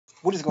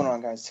What is going on,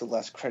 guys? To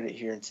Last Credit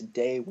here, and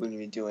today we're going to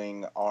be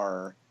doing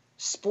our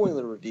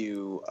spoiler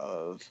review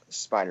of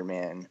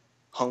Spider-Man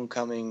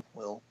Homecoming.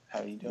 Will, how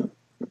are you doing?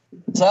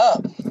 What's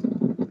up?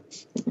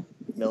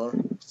 Miller,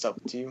 what's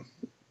up with you?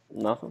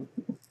 Nothing.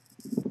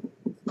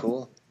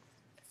 Cool.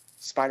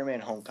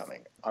 Spider-Man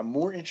Homecoming. I'm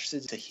more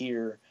interested to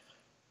hear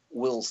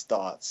Will's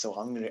thoughts, so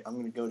I'm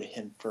gonna go to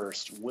him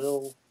first.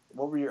 Will,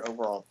 what were your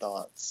overall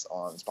thoughts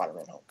on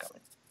Spider-Man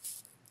Homecoming?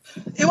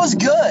 It was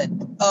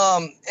good.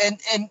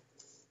 And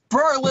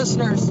for our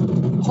listeners,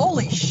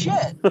 holy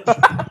shit.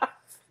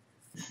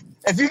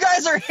 If you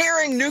guys are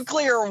hearing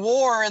nuclear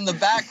war in the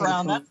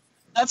background,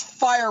 that's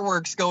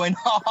fireworks going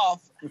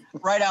off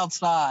right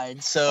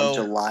outside. So On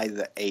July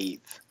the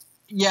 8th.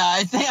 Yeah,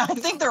 I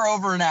think they're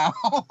over now.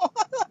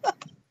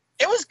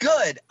 It was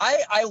good.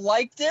 I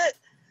liked it.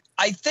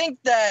 I think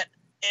that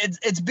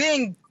it's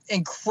being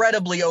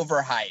incredibly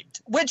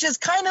overhyped, which is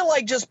kind of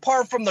like just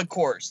par from the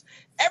course.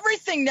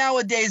 Everything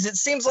nowadays, it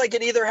seems like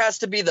it either has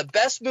to be the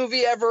best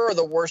movie ever or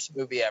the worst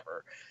movie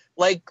ever.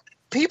 Like,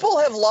 people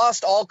have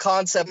lost all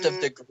concept of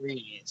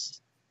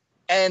degrees,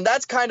 and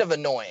that's kind of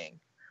annoying.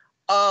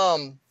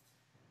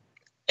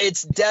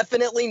 It's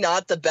definitely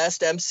not the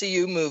best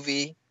MCU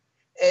movie.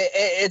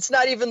 It's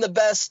not even the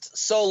best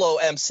solo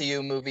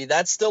MCU movie.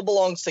 That still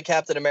belongs to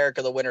Captain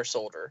America: The Winter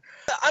Soldier.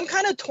 I'm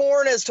kind of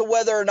torn as to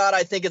whether or not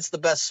I think it's the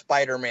best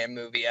Spider-Man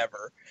movie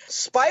ever.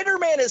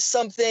 Spider-Man is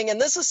something,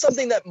 and this is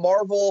something that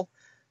Marvel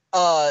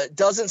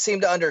doesn't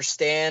seem to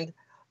understand,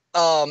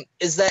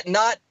 is that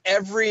not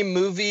every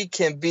movie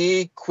can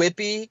be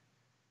quippy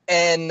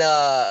and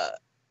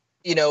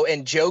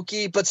and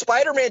jokey, but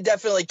Spider-Man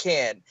definitely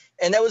can.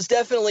 And that was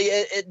definitely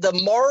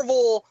the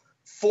Marvel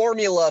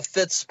formula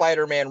fits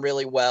Spider-Man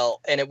really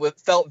well, and it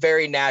felt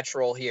very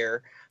natural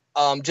here,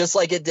 just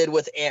like it did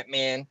with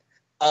Ant-Man.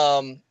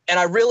 And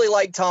I really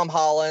like Tom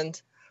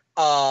Holland.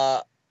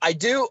 I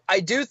do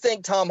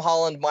think Tom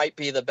Holland might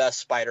be the best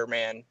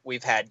Spider-Man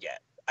we've had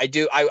yet. I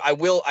do. I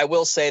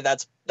will say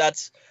that's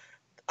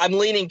I'm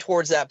leaning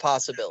towards that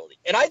possibility.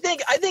 And I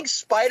think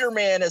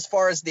Spider-Man, as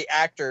far as the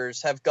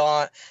actors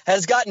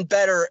has gotten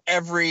better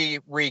every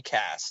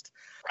recast.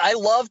 I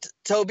loved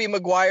Tobey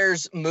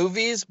Maguire's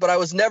movies, but I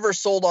was never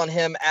sold on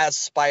him as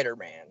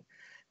Spider-Man.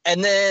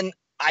 And then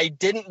I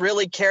didn't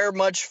really care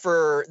much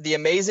for the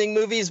Amazing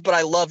movies, but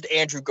I loved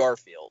Andrew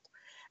Garfield.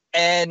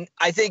 And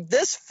I think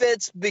this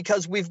fits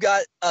because we've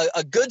got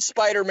a good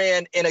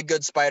Spider-Man in a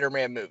good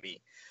Spider-Man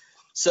movie.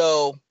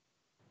 So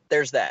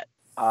there's that.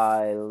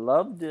 I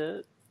loved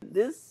it.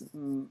 This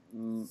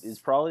is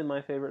probably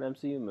my favorite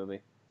MCU movie.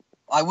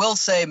 I will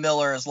say,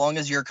 Miller, as long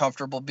as you're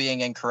comfortable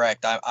being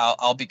incorrect,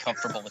 I'll be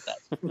comfortable with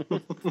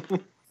that.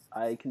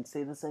 I can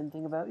say the same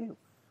thing about you.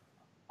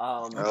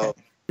 Okay.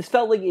 This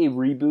felt like a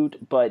reboot,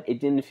 but it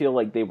didn't feel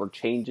like they were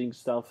changing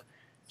stuff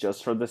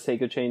just for the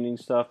sake of changing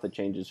stuff. The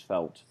changes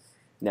felt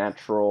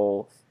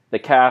natural. The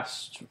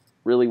cast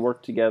really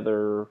worked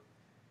together.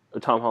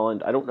 Tom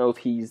Holland, I don't know if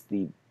he's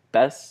the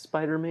best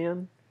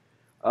Spider-Man,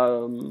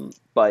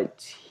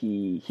 but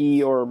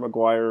he or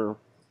Maguire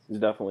is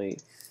definitely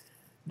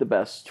the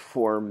best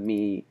for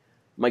me.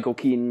 Michael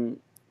Keaton,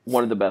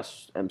 one of the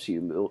best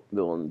MCU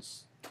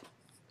villains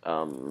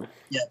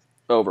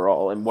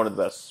overall, and one of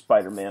the best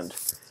Spider-Man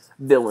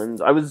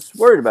villains. I was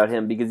worried about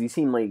him because he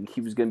seemed like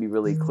he was going to be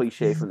really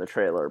cliche from the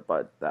trailer,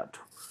 but that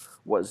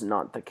was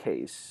not the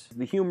case.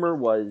 The humor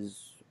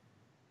was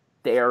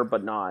there,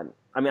 but not...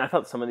 I mean, I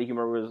thought some of the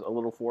humor was a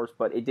little forced,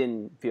 but it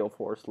didn't feel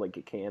forced like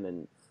it can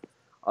in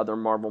other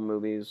Marvel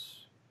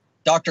movies.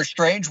 Doctor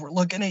Strange, we're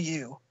looking at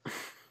you.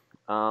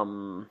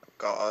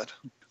 God.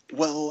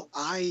 Well,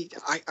 I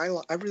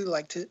really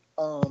liked it.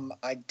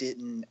 I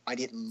didn't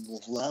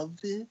love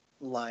it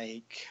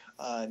like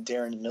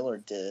Darren Miller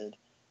did,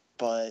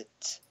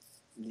 but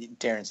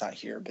Darren's not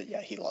here. But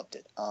yeah, he loved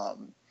it.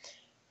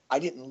 I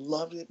didn't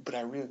love it, but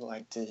I really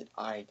liked it.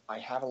 I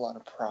have a lot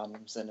of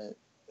problems in it.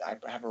 I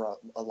have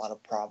a lot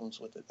of problems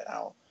with it that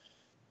I'll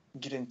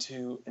get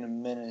into in a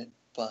minute.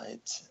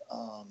 But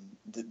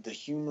the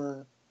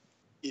humor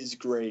is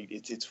great.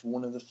 It's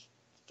one of the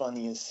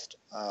funniest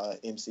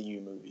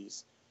MCU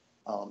movies.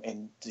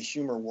 And the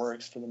humor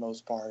works for the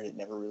most part. It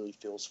never really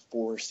feels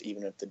forced,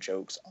 even if the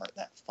jokes aren't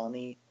that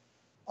funny.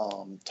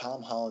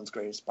 Tom Holland's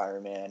great as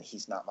Spider-Man.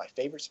 He's not my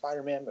favorite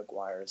Spider-Man.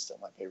 Maguire is still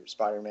my favorite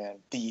Spider-Man.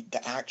 The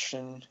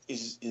action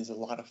is a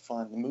lot of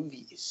fun. The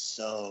movie is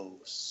so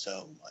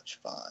much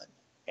fun.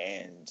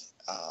 And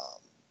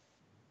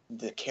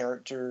the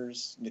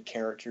characters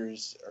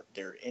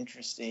they're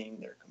interesting,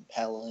 they're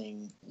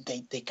compelling.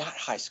 They got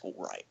high school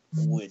right,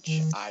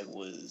 which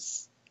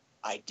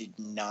I did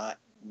not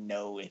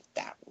know if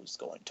that was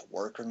going to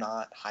work or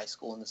not, high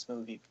school in this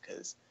movie,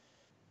 because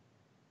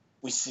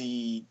we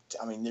see,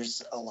 I mean,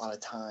 there's a lot of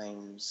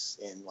times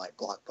in like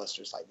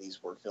blockbusters like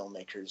these where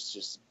filmmakers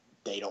just,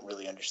 they don't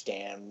really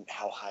understand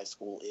how high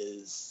school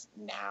is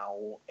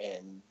now,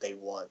 and they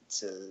want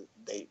to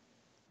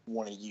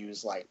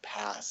use like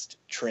past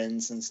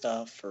trends and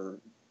stuff for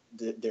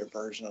their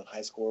version of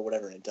high school or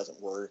whatever, and it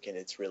doesn't work, and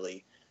it's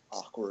really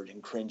awkward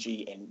and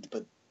cringy,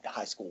 but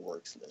high school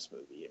works in this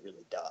movie. It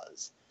really does.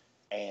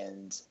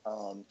 And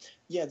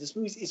yeah, this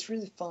movie, it's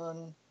really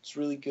fun. It's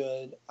really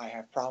good. I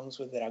have problems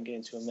with it. I'll get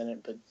into in a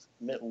minute. But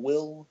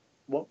Will,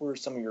 what were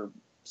some of your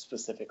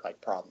specific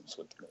like problems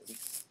with the movie?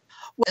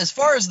 As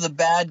far as the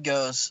bad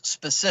goes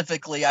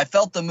specifically, I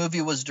felt the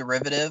movie was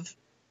derivative.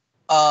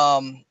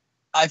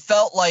 I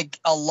felt like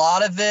a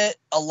lot of it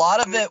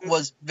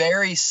was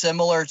very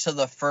similar to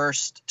the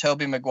first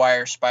Tobey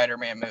Maguire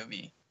Spider-Man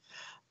movie.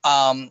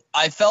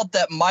 I felt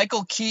that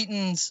Michael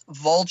Keaton's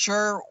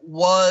Vulture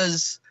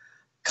was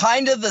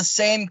kind of the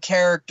same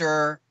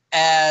character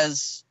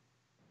as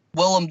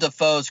Willem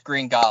Dafoe's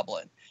Green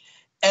Goblin.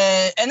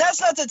 And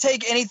that's not to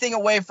take anything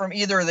away from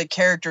either of the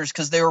characters,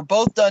 because they were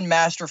both done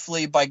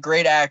masterfully by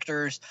great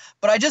actors,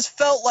 but I just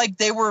felt like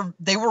they were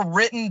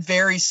written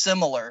very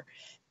similar.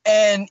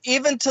 And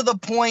even to the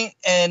point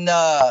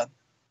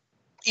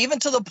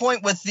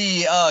with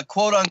the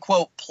quote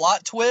unquote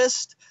plot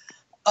twist,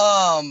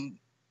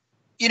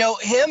 you know,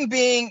 him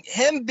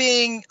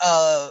being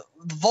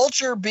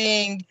Vulture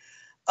being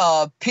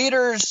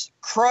Peter's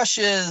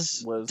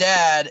crush's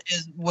dad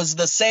was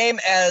the same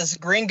as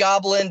Green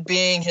Goblin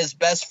being his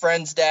best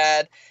friend's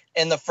dad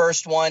in the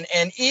first one.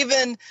 And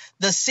even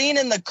the scene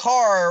in the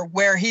car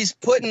where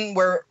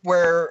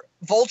where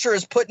Vulture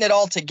is putting it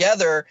all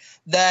together,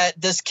 that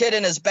this kid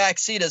in his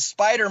backseat is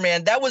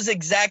Spider-Man, that was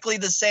exactly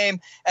the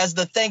same as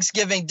the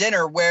Thanksgiving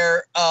dinner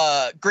where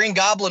Green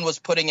Goblin was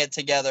putting it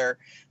together,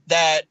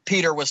 that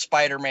Peter was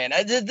Spider-Man.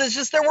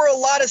 There were a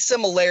lot of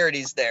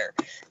similarities there.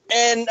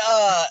 And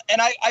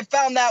I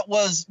found that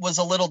was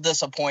a little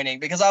disappointing,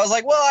 because I was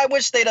like, well, I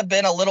wish they'd have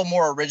been a little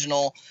more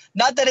original.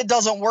 Not that it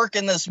doesn't work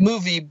in this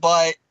movie,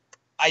 but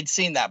I'd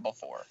seen that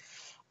before.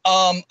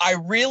 I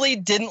really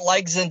didn't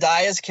like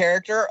Zendaya's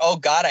character. Oh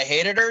God, I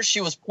hated her. She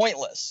was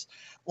pointless.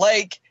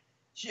 Like,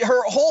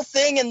 her whole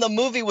thing in the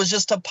movie was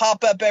just to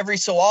pop up every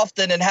so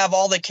often and have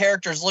all the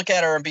characters look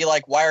at her and be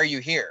like, why are you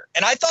here?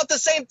 And I thought the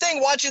same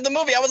thing watching the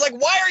movie. I was like,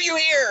 why are you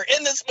here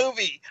in this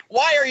movie?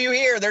 Why are you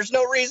here? There's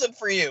no reason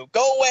for you.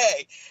 Go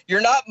away. You're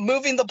not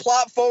moving the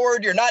plot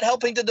forward. You're not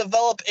helping to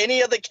develop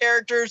any of the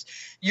characters.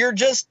 You're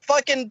just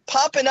fucking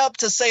popping up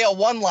to say a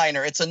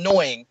one-liner. It's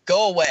annoying.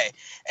 Go away.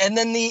 And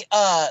then the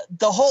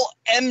whole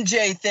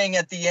MJ thing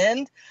at the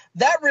end,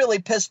 that really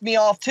pissed me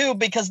off too,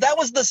 because that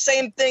was the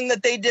same thing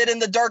that they did in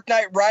The Dark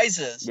Knight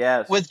Rises.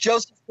 Yes. With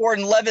Joseph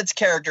Gordon-Levitt's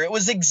character. It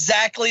was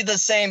exactly the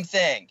same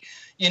thing.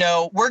 You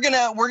know, we're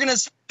gonna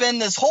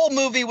spend this whole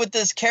movie with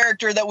this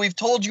character that we've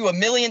told you a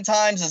million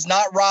times is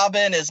not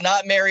Robin, is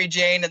not Mary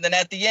Jane, and then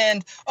at the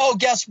end, oh,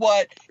 guess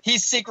what?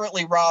 He's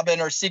secretly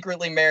Robin or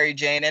secretly Mary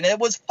Jane, and it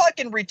was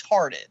fucking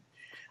retarded.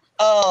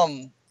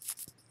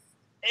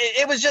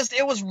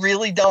 It was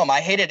really dumb. I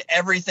hated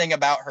everything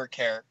about her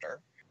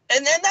character.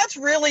 And then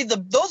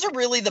those are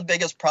really the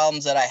biggest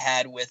problems that I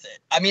had with it.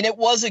 I mean, it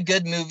was a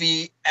good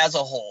movie as a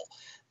whole.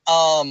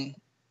 I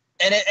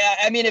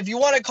mean, if you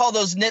want to call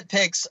those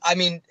nitpicks, I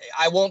mean,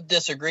 I won't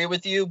disagree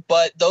with you,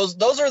 but those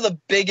are the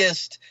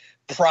biggest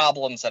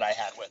problems that I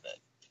had with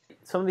it.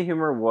 Some of the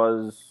humor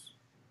was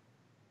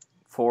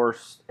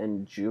forced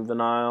and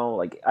juvenile.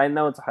 Like, I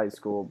know it's high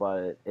school,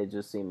 but it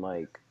just seemed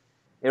like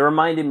it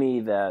reminded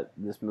me that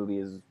this movie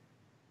is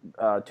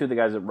two of the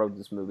guys that wrote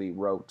this movie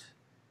wrote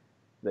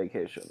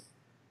Vacation,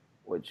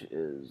 which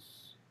is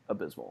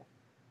abysmal.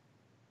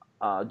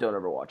 Don't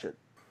ever watch it.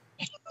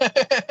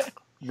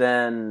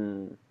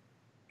 Then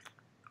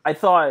I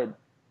thought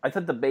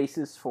the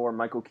basis for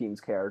Michael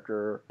Keaton's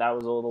character, that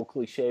was a little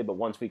cliche, but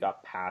once we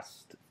got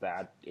past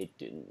that, it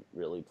didn't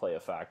really play a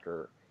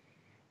factor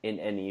in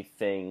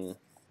anything.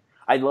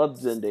 I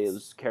loved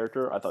Zendaya's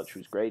character. I thought she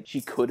was great.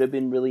 She could have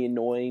been really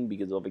annoying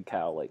because of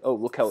how, like, oh,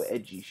 look how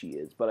edgy she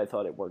is, but I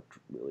thought it worked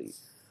really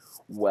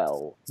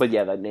well. But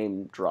yeah, that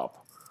name drop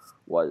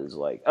was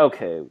like,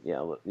 okay,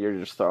 yeah, you're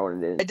just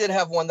throwing it in. I did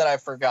have one that I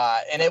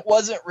forgot, and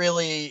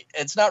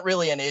it's not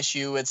really an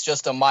issue, it's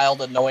just a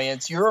mild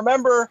annoyance. You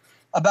remember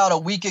about a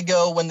week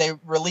ago when they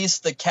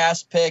released the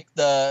cast pick,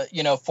 the,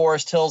 you know,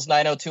 Forest Hills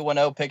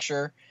 90210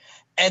 picture,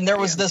 and there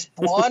was this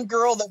blonde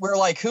girl that we're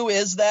like, who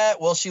is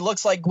that? Well, she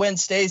looks like Gwen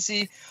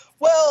Stacy.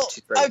 Well,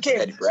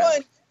 okay,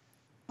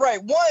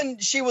 one,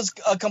 she was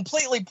a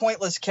completely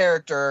pointless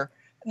character.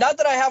 Not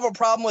that I have a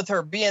problem with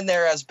her being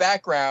there as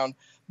background,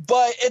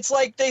 but it's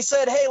like they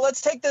said, hey, let's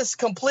take this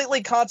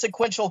completely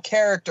consequential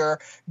character,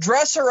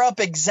 dress her up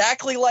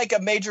exactly like a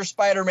major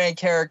Spider-Man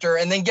character,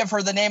 and then give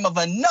her the name of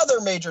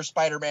another major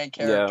Spider-Man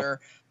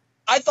character. Yeah.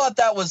 I thought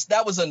that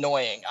was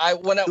annoying.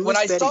 When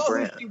I saw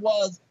who she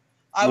was,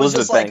 I was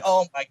just like,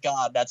 oh my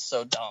God, that's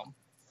so dumb.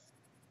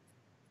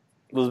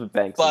 Elizabeth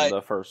Banks in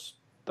the first,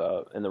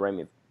 in the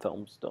Raimi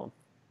films, Dylan.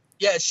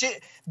 Yeah,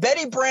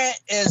 Betty Brant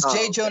is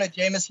J. Jonah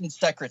Jameson's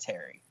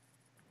secretary.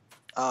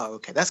 Oh,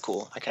 okay, that's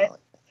cool. I kind of like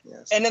that.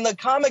 Yes. And in the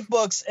comic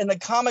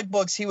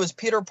books, she was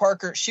Peter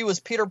Parker. She was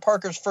Peter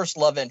Parker's first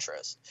love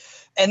interest,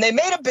 and they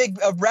made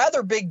a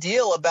rather big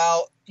deal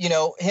about, you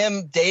know,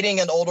 him dating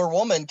an older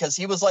woman because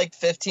he was like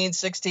 15,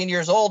 16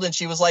 years old, and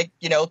she was like,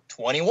 you know,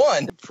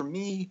 21. For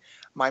me,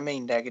 my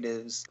main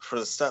negatives for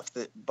the stuff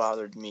that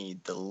bothered me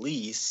the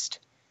least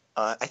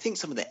I think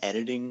some of the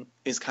editing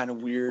is kind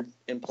of weird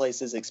in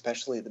places,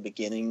 especially at the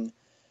beginning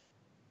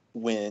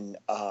when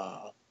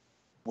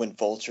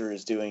Vulture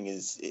is doing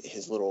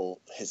his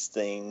little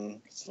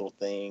thing,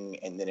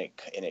 and then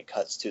it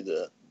cuts to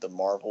the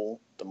Marvel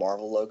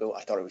logo.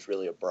 I thought it was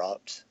really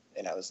abrupt,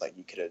 and I was like,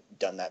 you could have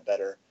done that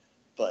better.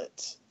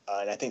 But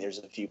and I think there's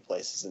a few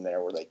places in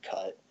there where they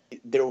cut.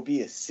 There will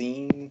be a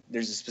scene.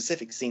 There's a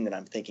specific scene that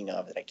I'm thinking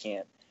of that I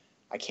can't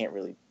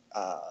really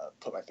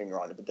put my finger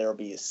on it. But there will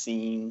be a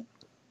scene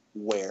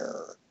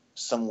where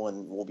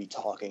someone will be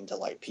talking to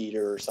like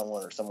Peter or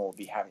someone will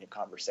be having a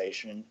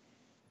conversation,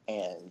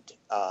 and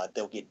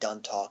they'll get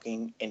done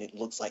talking, and it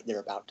looks like they're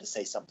about to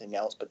say something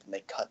else, but then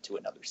they cut to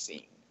another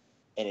scene,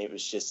 and it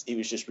was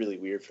just really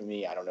weird for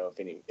me. I don't know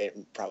if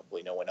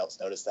probably no one else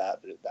noticed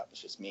that, but that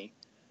was just me.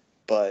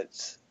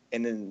 But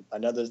and then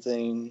another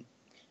thing,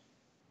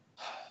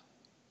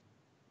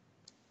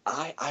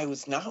 I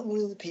was not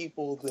one of the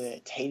people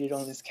that hated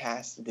on this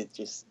cast that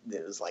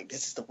was like,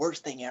 this is the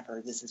worst thing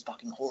ever. This is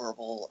fucking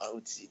horrible. Oh,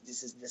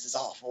 this is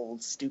awful,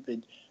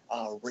 stupid,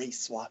 race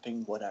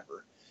swapping,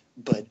 whatever.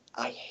 But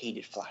I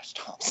hated Flash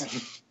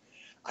Thompson.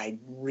 I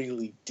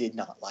really did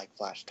not like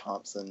Flash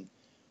Thompson.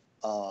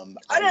 I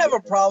didn't have a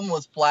problem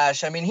with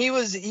Flash. I mean, he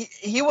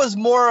was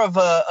more of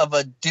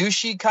a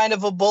douchey kind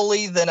of a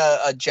bully than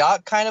a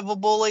jock kind of a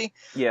bully.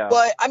 Yeah.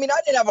 But I mean, I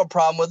didn't have a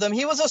problem with him.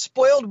 He was a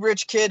spoiled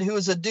rich kid who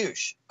was a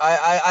douche.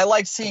 I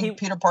liked seeing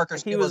Peter Parker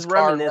steal his car.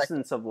 He was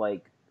reminiscent of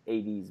like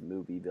 80s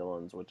movie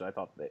villains, which I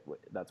thought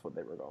that's what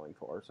they were going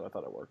for. So I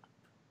thought it worked.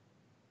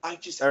 Or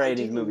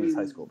 80s movies,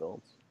 high school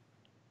villains.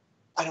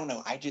 I don't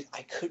know. I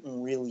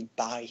couldn't really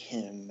buy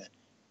him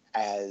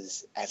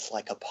as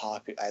like a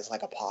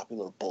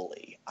popular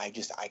bully. I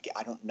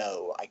don't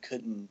know. I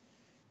couldn't.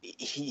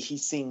 He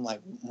seemed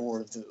like more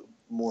of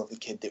the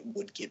kid that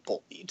would get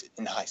bullied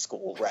in high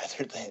school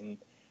rather than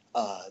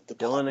the.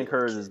 Dylan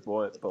encourages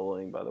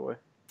bullying, by the way.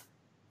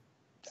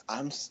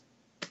 I'm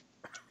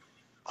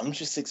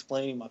just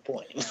explaining my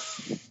point.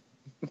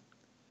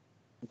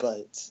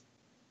 But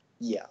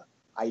yeah,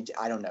 I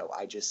don't know.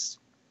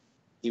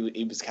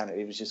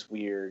 It was just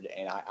weird,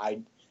 and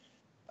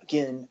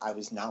Again, I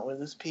was not one of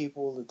those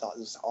people that thought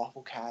this was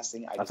awful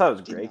casting. I thought it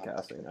was great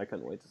casting. I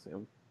couldn't wait to see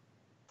him.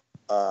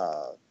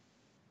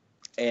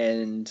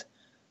 And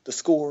the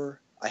score,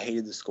 I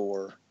hated the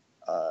score.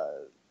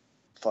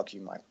 Fuck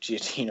you, Mike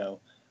Giacchino.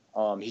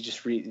 He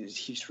just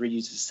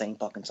reuses the same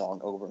fucking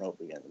song over and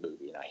over again in the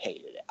movie, and I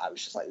hated it. I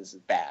was just like, this is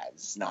bad.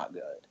 This is not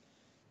good.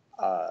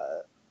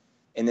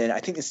 And then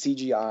I think the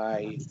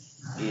CGI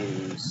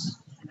is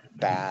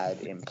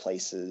bad in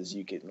places.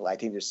 I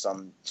think there's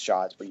some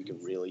shots where you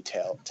can really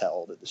tell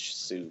that the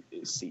suit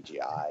is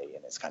CGI,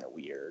 and it's kind of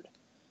weird.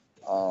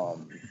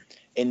 And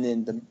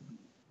then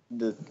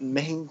the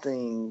main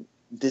thing,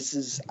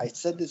 I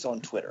said this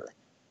on Twitter.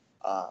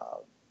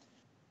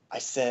 I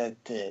said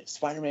that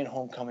Spider-Man: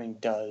 Homecoming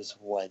does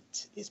what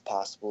is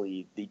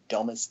possibly the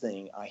dumbest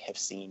thing I have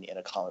seen in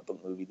a comic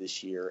book movie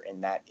this year,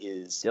 and that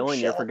is Dylan,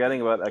 you're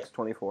forgetting about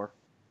X-24.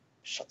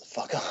 Shut the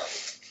fuck up.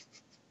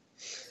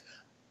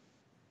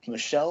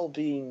 Michelle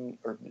them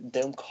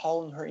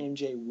calling her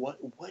MJ,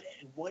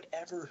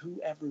 whatever,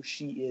 whoever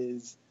she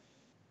is.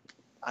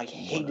 I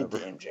hated the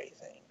MJ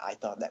thing. I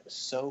thought that was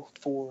so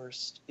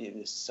forced. It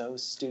was so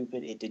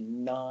stupid. It did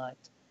not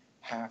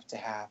have to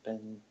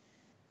happen,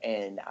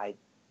 and I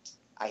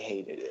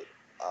hated it.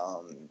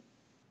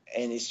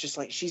 And it's just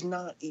like she's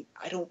not.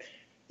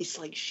 It's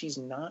like she's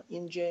not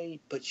MJ,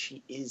 but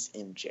she is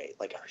MJ.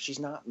 Like she's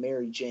not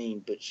Mary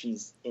Jane, but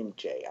she's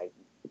MJ.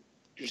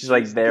 She's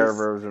like their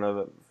version of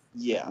it.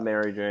 Yeah,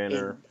 Mary Jane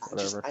or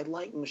whatever. I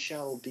like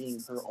Michelle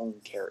being her own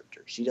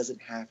character. She doesn't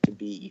have to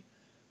be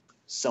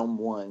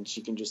someone.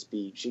 She can just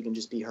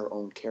be her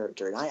own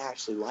character. And I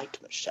actually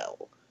liked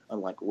Michelle,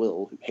 unlike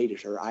Will, who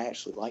hated her. I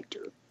actually liked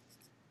her.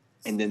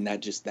 And then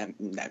that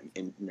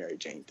Mary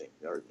Jane thing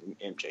or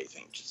MJ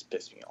thing just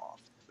pissed me off.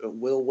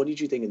 Will, what did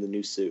you think of the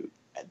new suit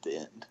at the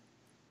end?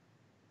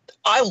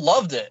 I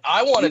loved it.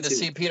 I wanted to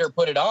see Peter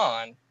put it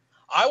on.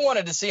 I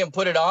wanted to see him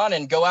put it on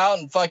and go out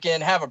and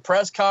fucking have a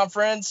press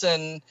conference.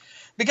 And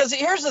because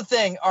here's the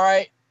thing, all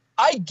right,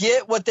 I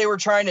get what they were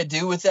trying to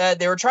do with that.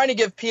 They were trying to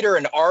give Peter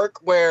an arc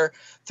where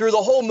through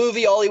the whole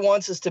movie, all he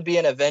wants is to be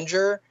an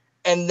Avenger.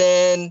 And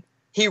then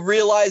he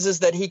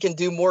realizes that he can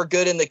do more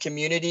good in the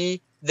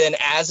community than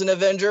as an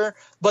Avenger.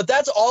 But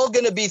that's all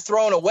going to be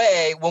thrown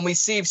away when we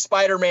see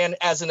Spider-Man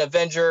as an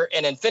Avenger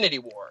in Infinity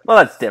War. Well,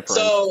 that's different.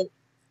 So,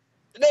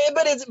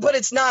 but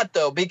it's not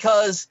though,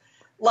 because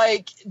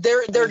like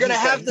they're gonna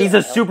have. He's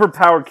a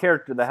superpowered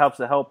character that helps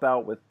to help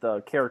out with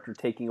the character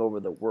taking over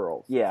the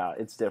world. Yeah,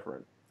 it's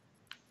different.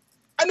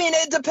 I mean,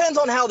 it depends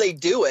on how they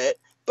do it,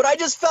 but I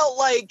just felt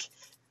like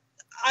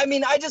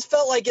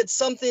it's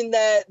something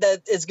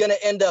that is going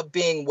to end up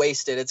being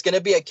wasted. It's going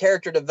to be a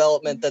character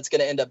development that's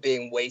going to end up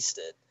being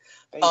wasted.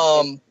 But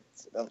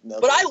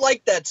I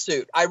liked that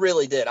suit. I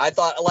really did. I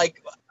thought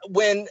like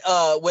when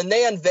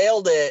they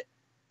unveiled it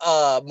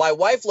my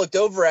wife looked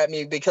over at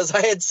me because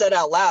I had said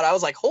out loud, I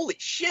was like, holy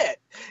shit.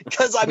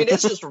 Because, I mean,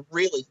 it's just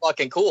really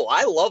fucking cool.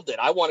 I loved it.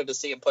 I wanted to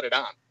see him put it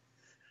on.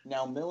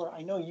 Now, Miller,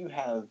 I know you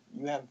have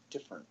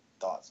different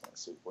thoughts on the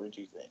suit. What did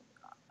you think?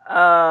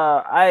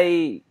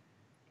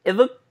 It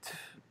looked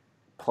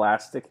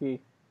plasticky.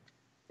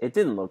 It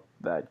didn't look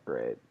that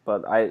great,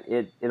 but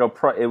it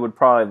would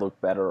probably look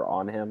better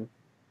on him,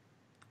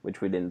 which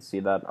we didn't see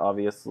that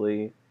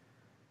obviously.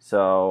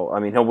 So I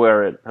mean, he'll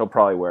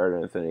probably wear it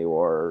in Infinity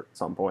War at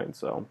some point.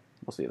 So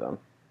we'll see then.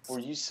 Were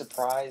you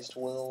surprised,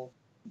 Will,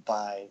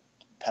 by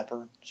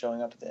Pepper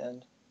showing up at the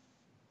end?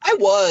 I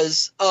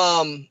was.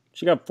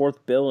 She got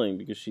fourth billing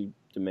because she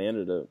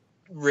demanded it.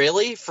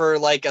 Really? For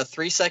like a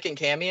 3-second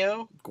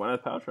cameo?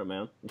 Gwyneth Paltrow,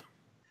 man.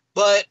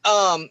 But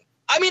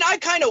I mean, I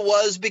kind of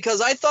was,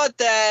 because I thought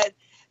that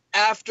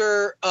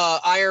after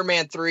Iron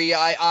Man 3,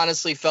 I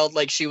honestly felt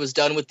like she was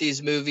done with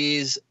these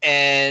movies,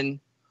 and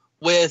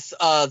with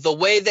the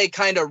way they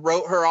kind of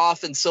wrote her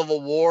off in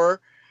Civil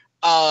War,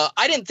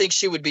 I didn't think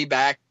she would be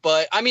back.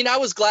 But I mean, I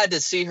was glad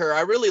to see her.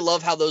 I really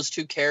love how those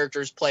two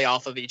characters play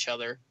off of each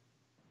other.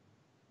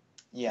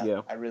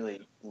 Yeah. I really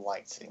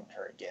liked seeing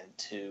her again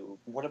too.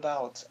 What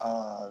about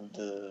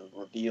the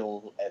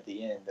reveal at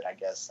the end that I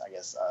guess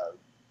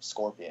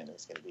Scorpion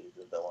is going to be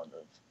the villain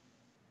of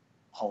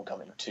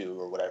Homecoming 2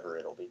 or whatever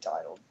it'll be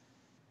titled?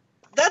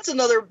 That's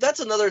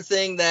another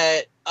thing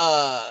that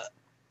I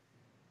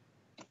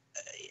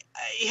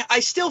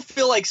still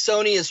feel like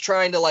Sony is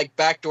trying to like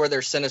backdoor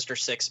their Sinister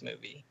Six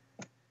movie.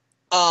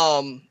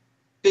 Because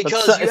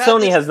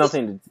Sony has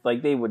nothing to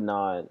like. They would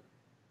not.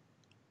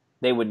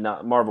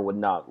 Marvel would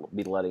not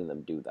be letting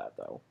them do that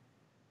though.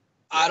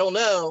 I don't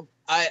know.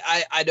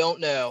 I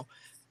don't know.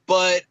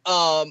 But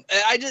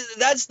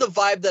that's the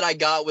vibe that I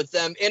got with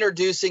them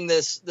introducing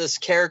this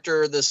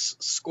character, this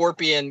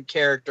Scorpion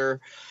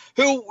character,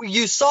 who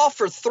you saw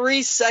for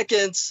 3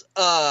 seconds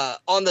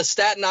on the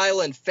Staten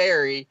Island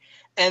ferry,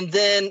 and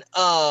then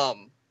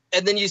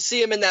you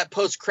see him in that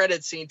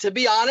post-credit scene. To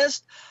be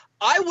honest,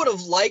 I would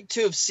have liked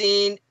to have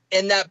seen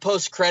in that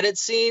post-credit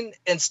scene,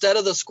 instead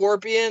of the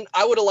Scorpion,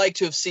 I would have liked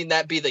to have seen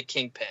that be the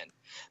Kingpin,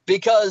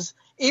 because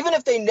even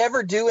if they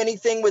never do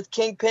anything with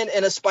Kingpin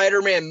in a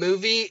Spider-Man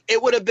movie,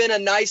 it would have been a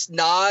nice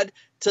nod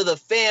to the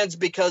fans,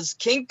 because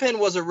Kingpin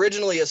was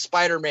originally a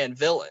Spider-Man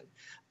villain.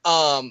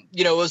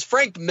 It was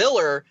Frank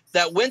Miller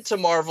that went to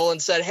Marvel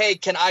and said, hey,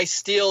 can I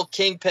steal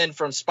Kingpin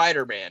from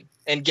Spider-Man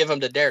and give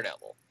him to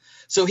Daredevil?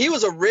 So he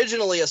was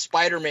originally a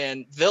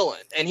Spider-Man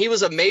villain, and he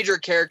was a major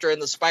character in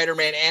the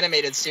Spider-Man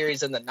animated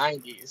series in the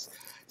 90s.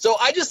 So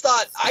I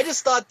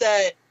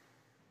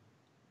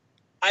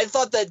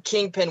thought that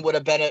Kingpin would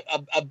have been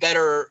a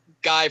better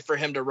guy for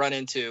him to run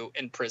into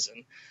in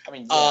prison. I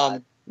mean, yeah.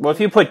 Well, if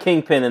you put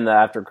Kingpin in the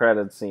after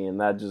credits scene,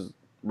 that just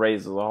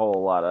raises a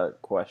whole lot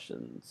of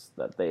questions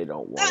that they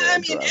don't want to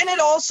address. And it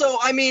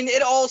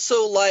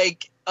also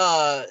like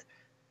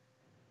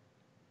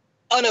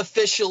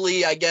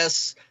unofficially, I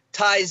guess,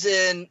 ties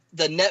in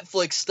the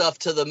Netflix stuff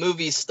to the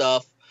movie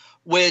stuff,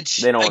 which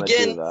they don't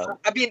again, do that.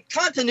 I mean,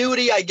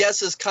 continuity, I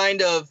guess, is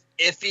kind of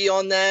iffy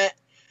on that.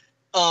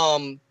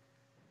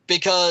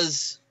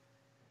 Because,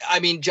 I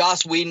mean,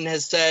 Joss Whedon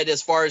has said,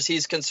 as far as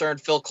he's concerned,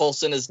 Phil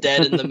Coulson is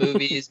dead in the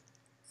movies.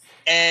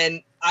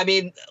 And I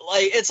mean,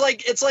 it's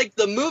like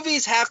the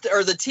movies have to,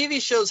 or the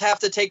TV shows have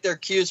to take their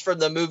cues from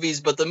the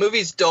movies, but the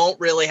movies don't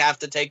really have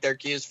to take their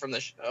cues from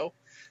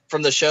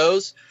the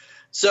shows.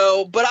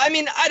 So, but I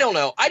mean, I don't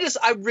know.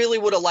 I really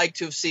would have liked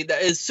to have seen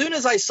that. As soon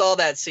as I saw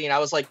that scene, I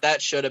was like,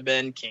 that should have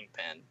been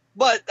Kingpin.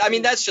 But I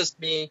mean, that's just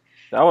me.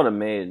 That would have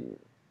been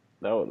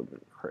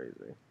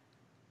crazy.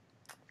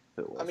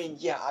 I mean,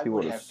 yeah, I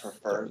would have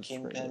preferred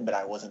Kingpin, but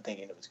I wasn't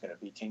thinking it was going to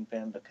be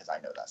Kingpin, because I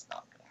know that's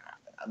not going to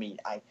happen. I mean,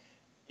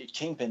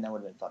 Kingpin, that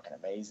would have been fucking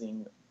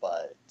amazing,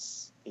 but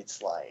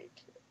it's like,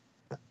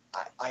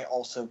 I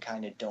also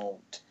kind of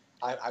don't,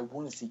 I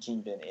want to see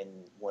Kingpin in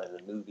one of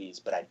the movies,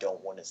 but I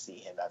don't want to see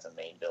him as a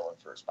main villain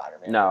for a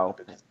Spider-Man movie,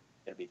 because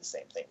it'll be the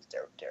same thing as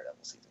Daredevil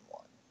Season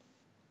 1.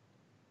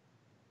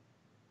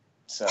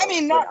 So, I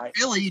mean, not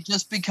really,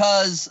 just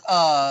because,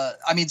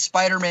 I mean,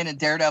 Spider-Man and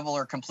Daredevil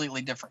are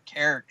completely different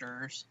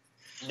characters.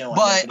 No,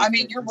 but I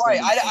mean, you're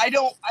right. I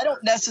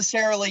don't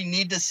necessarily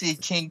need to see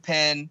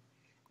Kingpin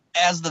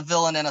as the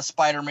villain in a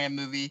Spider-Man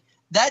movie.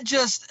 That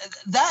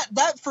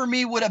for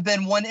me would have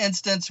been one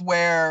instance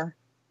where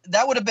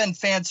that would have been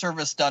fan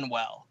service done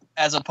well,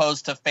 as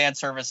opposed to fan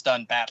service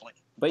done badly.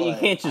 But you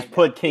can't just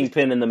put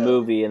Kingpin in the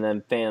movie and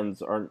then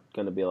fans aren't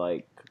going to be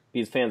like,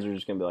 these fans are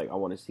just going to be like, I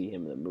want to see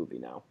him in the movie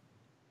now.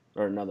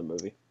 Or another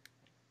movie.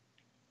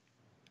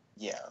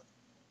 Yeah.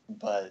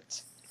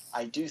 But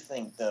I do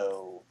think,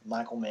 though,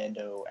 Michael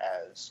Mando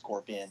as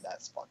Scorpion,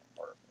 that's fucking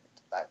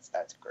perfect.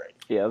 That's great.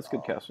 Yeah, that's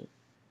good casting.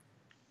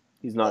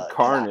 He's not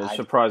Carnage,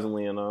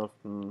 surprisingly enough.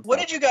 What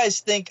did you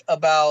guys think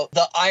about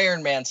the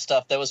Iron Man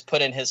stuff that was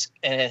put in his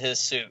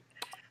suit?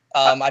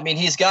 I mean,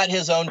 he's got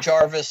his own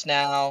Jarvis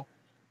now.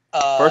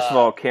 First of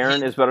all,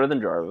 Karen is better than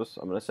Jarvis.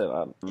 I'm going to say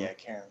that. Yeah,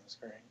 Karen was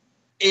great.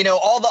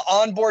 all the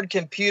onboard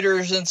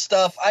computers and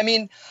stuff. I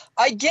mean,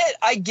 I get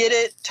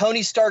it.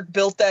 Tony Stark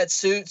built that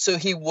suit, so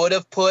he would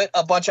have put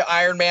a bunch of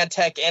Iron Man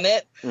tech in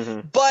it.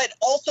 Mm-hmm. But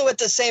also at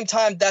the same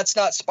time, that's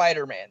not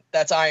Spider-Man.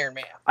 That's Iron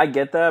Man. I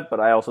get that, but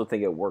I also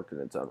think it worked in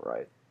its own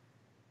right.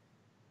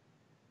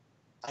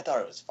 I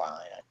thought it was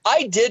fine.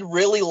 I did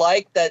really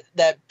like that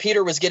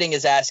Peter was getting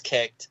his ass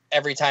kicked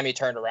every time he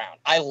turned around.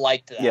 I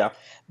liked that. Yeah.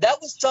 That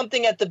was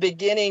something at the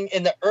beginning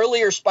in the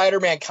earlier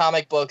Spider-Man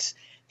comic books.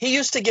 He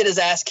used to get his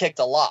ass kicked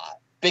a lot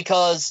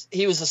because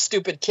he was a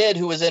stupid kid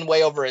who was in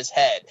way over his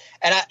head.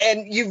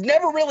 And you've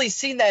never really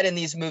seen that in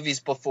these movies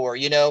before.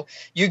 You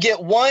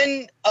get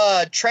one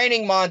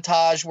training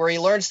montage where he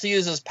learns to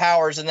use his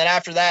powers, and then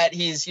after that,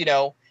 he's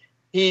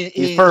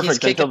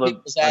perfect he's until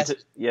people's ass.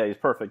 he's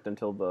perfect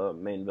until the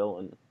main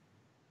villain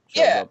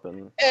shows up.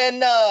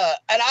 And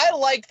I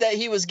liked that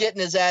he was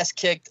getting his ass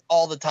kicked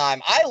all the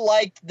time. I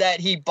liked that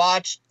he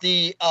botched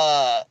the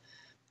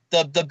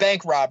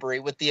bank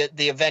robbery with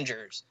the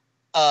Avengers.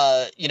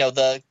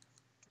 The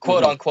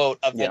quote unquote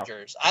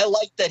Avengers. Yeah. I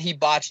like that he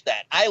botched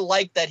that. I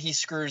like that he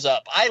screws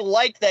up. I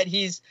like that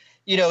he's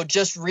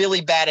just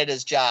really bad at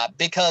his job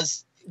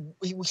because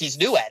he's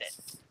new at it.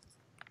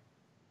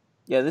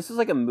 Yeah, this is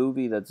like a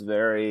movie that's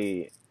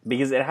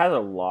because it has a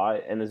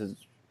lot, and this is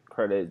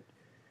credit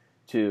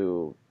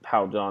to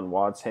how John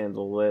Watts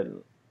handled it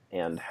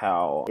and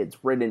how it's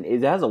written.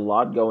 It has a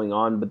lot going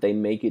on, but they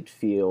make it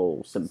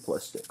feel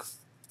simplistic,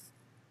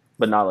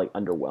 but not like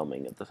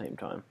underwhelming at the same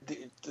time.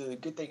 The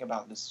good thing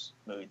about this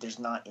movie, there's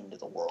not end of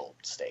the world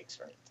stakes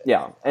or anything.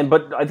 Yeah,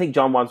 but I think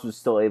John Watts was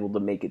still able to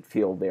make it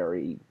feel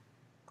very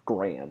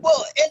grand.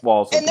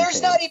 Well, and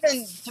there's not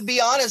even, to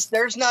be honest,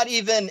 there's not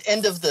even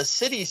end of the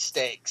city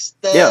stakes.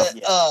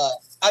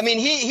 I mean,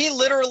 he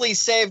literally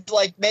saved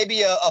like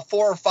maybe a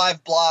 4 or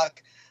 5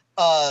 block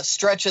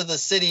stretch of the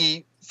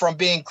city from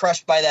being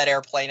crushed by that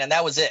airplane, and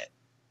that was it.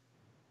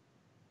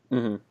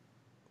 Mm-hmm.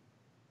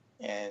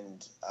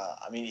 And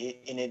I mean,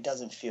 it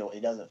doesn't feel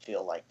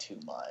like too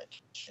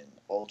much. And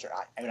Vulture,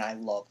 I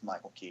love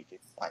Michael Keaton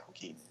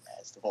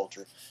as the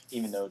Vulture,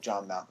 even though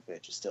John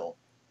Malkovich is still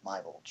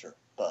my Vulture.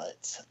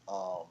 But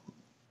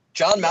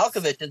John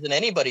Malkovich isn't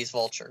anybody's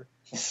Vulture.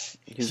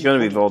 He's going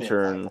to be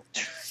Vulture, and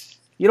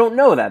you don't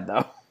know that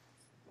though.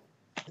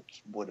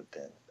 He would have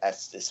been.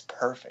 It's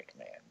perfect,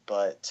 man.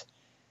 But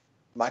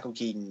Michael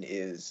Keaton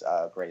is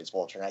great as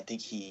Vulture, and I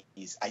think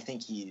he's either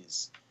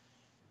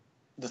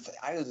the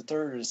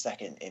third or the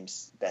second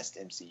best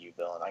MCU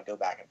villain. I go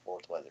back and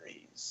forth whether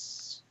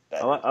he's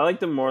better. I like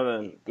them more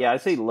than I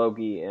say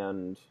Loki,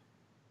 and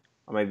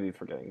I might be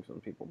forgetting some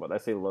people, but I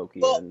say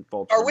Loki and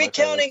Vulture. Are we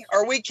counting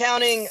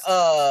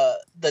the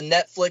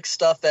Netflix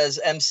stuff as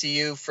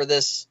MCU for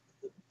this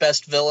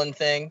best villain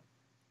thing?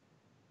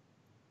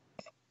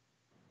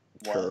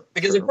 Sure.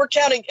 Because if we're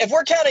counting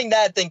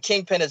that, then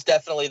Kingpin is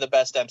definitely the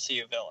best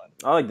MCU villain.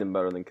 I like them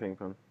better than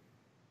Kingpin.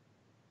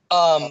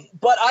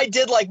 But I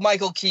did like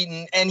Michael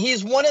Keaton, and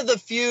he's one of the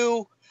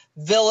few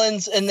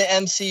villains in the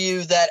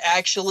MCU that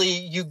actually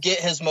you get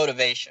his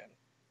motivation.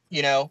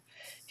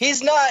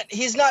 He's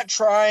not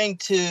trying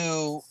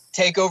to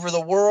take over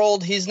the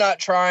world. He's not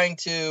trying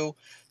to,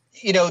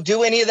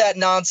 do any of that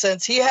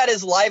nonsense. He had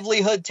his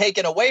livelihood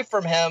taken away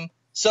from him,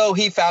 so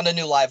he found a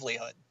new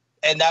livelihood.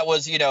 And that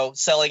was,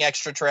 selling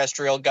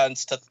extraterrestrial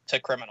guns to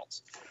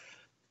criminals.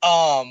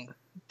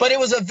 But it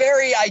was a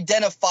very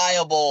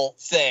identifiable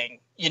thing,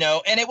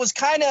 and it was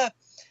kind of,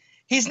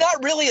 he's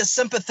not really a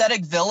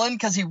sympathetic villain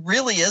because he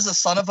really is a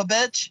son of a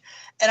bitch.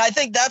 And I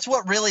think that's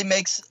what really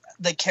makes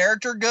the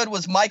character good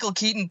was Michael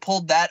Keaton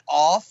pulled that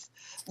off.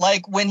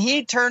 Like when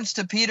he turns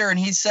to Peter and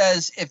he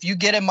says, if you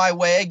get in my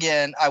way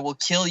again, I will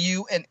kill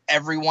you and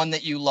everyone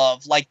that you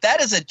love. Like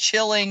that is a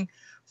chilling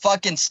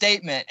fucking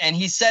statement. And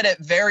he said it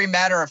very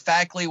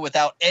matter-of-factly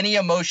without any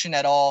emotion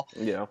at all.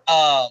 Yeah.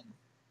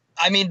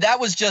 I mean, that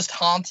was just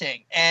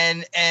haunting.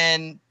 And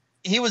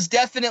he was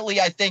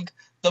definitely, I think,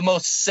 the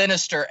most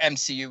sinister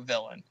MCU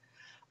villain.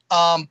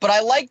 But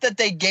I like that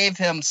they gave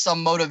him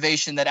some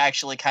motivation that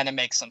actually kind of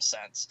makes some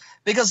sense.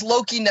 Because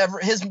Loki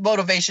his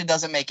motivation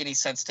doesn't make any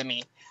sense to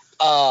me.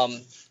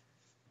 None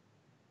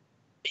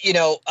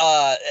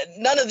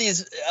of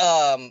these,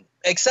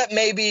 except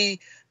maybe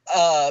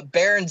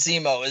Baron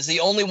Zemo is the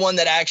only one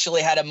that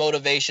actually had a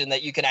motivation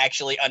that you can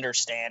actually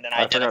understand and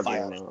identify.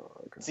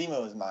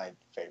 Zemo is my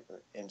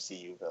favorite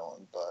MCU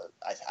villain, but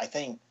I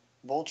think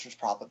Vulture's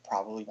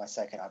probably my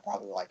second. I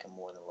probably like him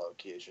more than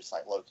Loki. It's just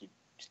like Loki,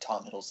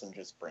 Tom Hiddleston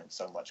just brings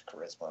so much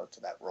charisma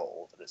to that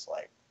role that it's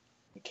like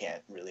you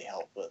can't really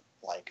help but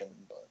like him.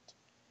 But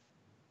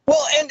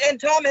well, and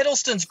Tom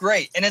Hiddleston's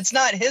great, and it's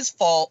not his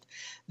fault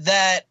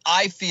that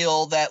I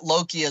feel that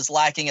Loki is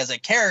lacking as a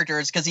character.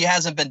 It's because he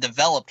hasn't been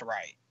developed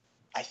right.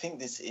 I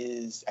think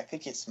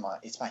it's my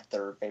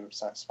third favorite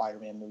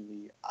Spider-Man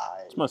movie.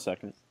 It's my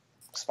second.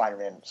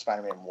 Spider-Man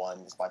 1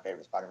 is my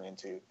favorite. Spider-Man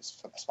 2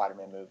 is a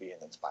Spider-Man movie,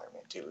 and then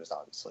Spider-Man 2 is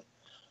obviously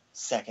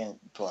second.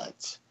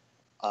 But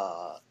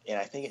and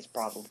I think it's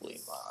probably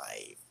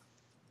my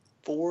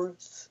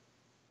fourth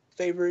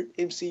favorite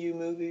MCU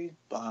movie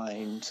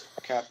behind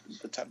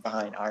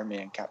behind Iron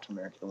Man, Captain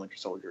America, the Winter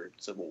Soldier,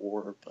 Civil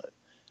War. But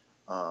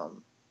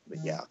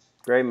yeah,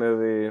 Great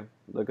movie.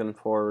 Looking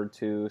forward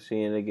to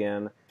seeing it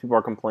again. People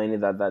are complaining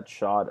that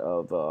shot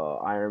of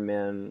Iron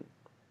Man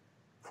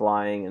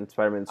flying and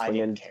Spider-Man I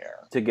swinging didn't care.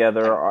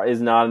 together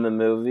is not in the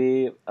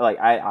movie. Like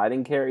I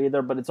didn't care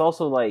either, but it's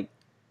also like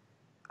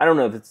I don't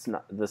know if it's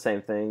not the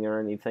same thing or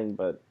anything,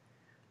 but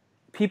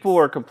people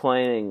are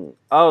complaining,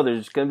 oh,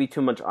 there's going to be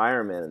too much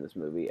Iron Man in this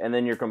movie, and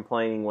then you're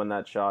complaining when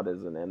that shot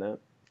isn't in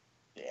it.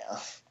 Yeah.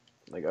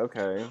 Like,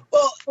 okay.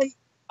 Well,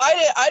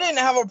 I didn't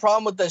have a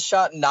problem with the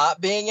shot not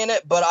being in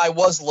it, but I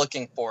was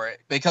looking for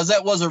it because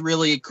that was a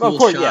really cool Well, of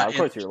course, shot. yeah, of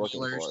course you're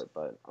looking for it,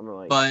 but I'm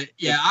like, but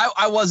yeah,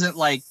 I wasn't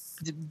like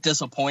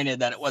disappointed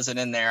that it wasn't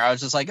in there. I was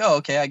just like, oh,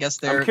 okay, I guess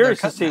they're. I'm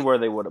curious they're to see that.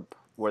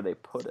 where they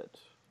put it,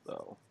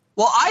 though.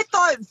 Well, I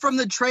thought from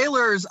the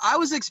trailers, I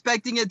was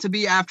expecting it to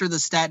be after the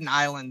Staten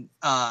Island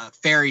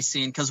ferry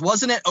scene, because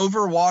wasn't it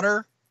over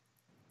water?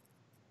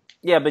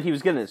 Yeah, but he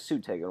was getting his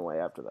suit taken away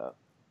after that.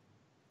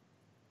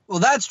 Well,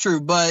 that's true,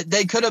 but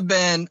they could have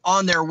been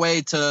on their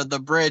way to the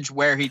bridge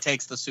where he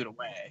takes the suit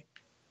away.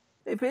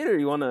 Hey, Peter,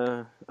 you want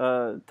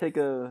to take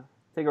a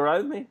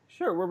ride with me?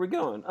 Sure, where are we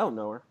going? Oh,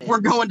 nowhere. We're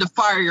going to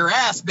fire your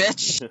ass,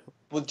 bitch.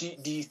 Well, do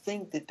you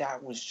think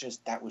that was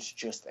just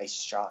a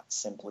shot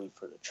simply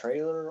for the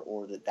trailer,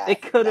 or that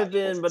It could have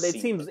that been, but was it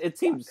scene seems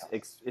that got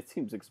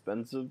cut?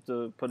 expensive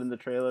to put in the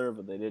trailer,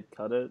 but they did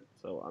cut it,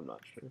 so I'm not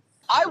sure.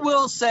 I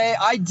will say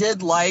I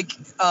did like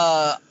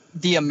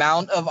the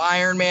amount of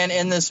Iron Man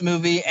in this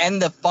movie and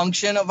the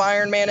function of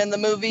Iron Man in the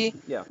movie.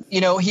 Yeah.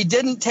 You know, he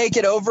didn't take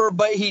it over,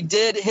 but he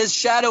did. His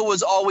shadow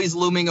was always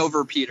looming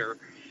over Peter.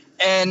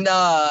 And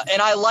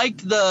I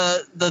liked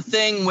the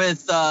thing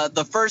with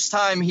the first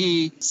time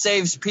he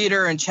saves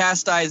Peter and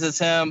chastises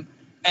him,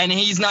 and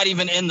he's not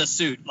even in the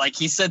suit. Like,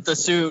 he set the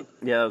suit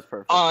Yeah, that was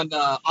perfect. on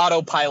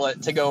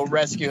autopilot to go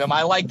rescue him.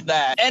 I liked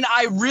that. And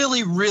I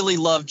really, really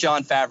love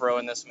Jon Favreau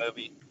in this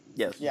movie.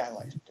 Yes. Yeah, I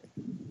liked it too.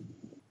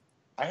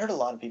 I heard a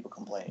lot of people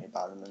complaining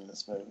about him in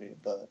this movie,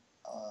 but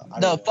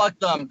No, fuck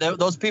them.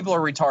 Those people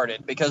are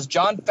retarded, because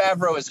Jon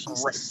Favreau is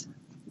great.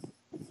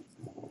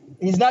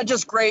 He's not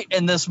just great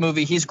in this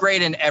movie. He's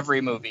great in every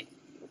movie.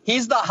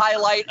 He's the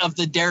highlight of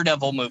the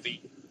Daredevil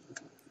movie.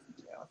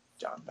 Yeah,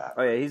 Jon Favreau.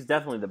 Oh yeah, he's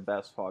definitely the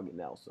best Foggy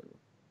Nelson.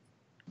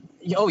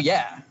 Oh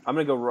yeah. I'm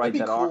gonna go write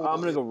That'd that. be cool. I'm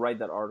gonna go write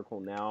that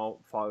article now.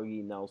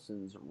 Foggy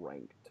Nelson's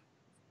ranked.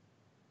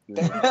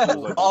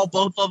 All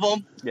both of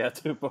them. Yeah,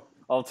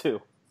 all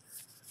two.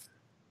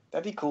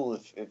 That'd be cool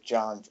if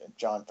Jon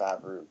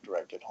Favreau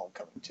directed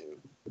Homecoming 2.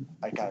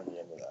 I'd kind of be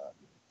into that.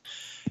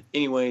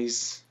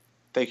 Anyways,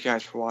 thank you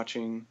guys for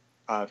watching.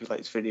 If you like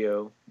this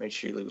video, make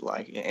sure you leave a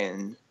like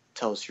and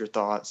tell us your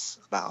thoughts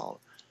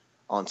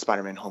on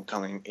Spider-Man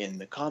Homecoming in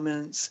the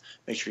comments.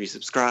 Make sure you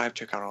subscribe.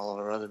 Check out all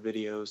our other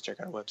videos.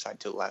 Check out our website,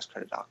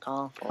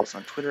 TillTheLastCredit.com. Follow us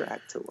on Twitter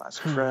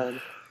 @TillTheLastCred.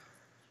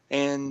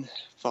 And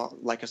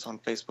like us on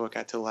Facebook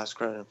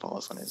 @TillTheLastCredit, and follow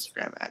us on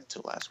Instagram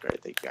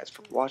 @TillTheLastCredit. Thank you guys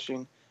for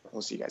watching.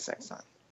 We'll see you guys next time.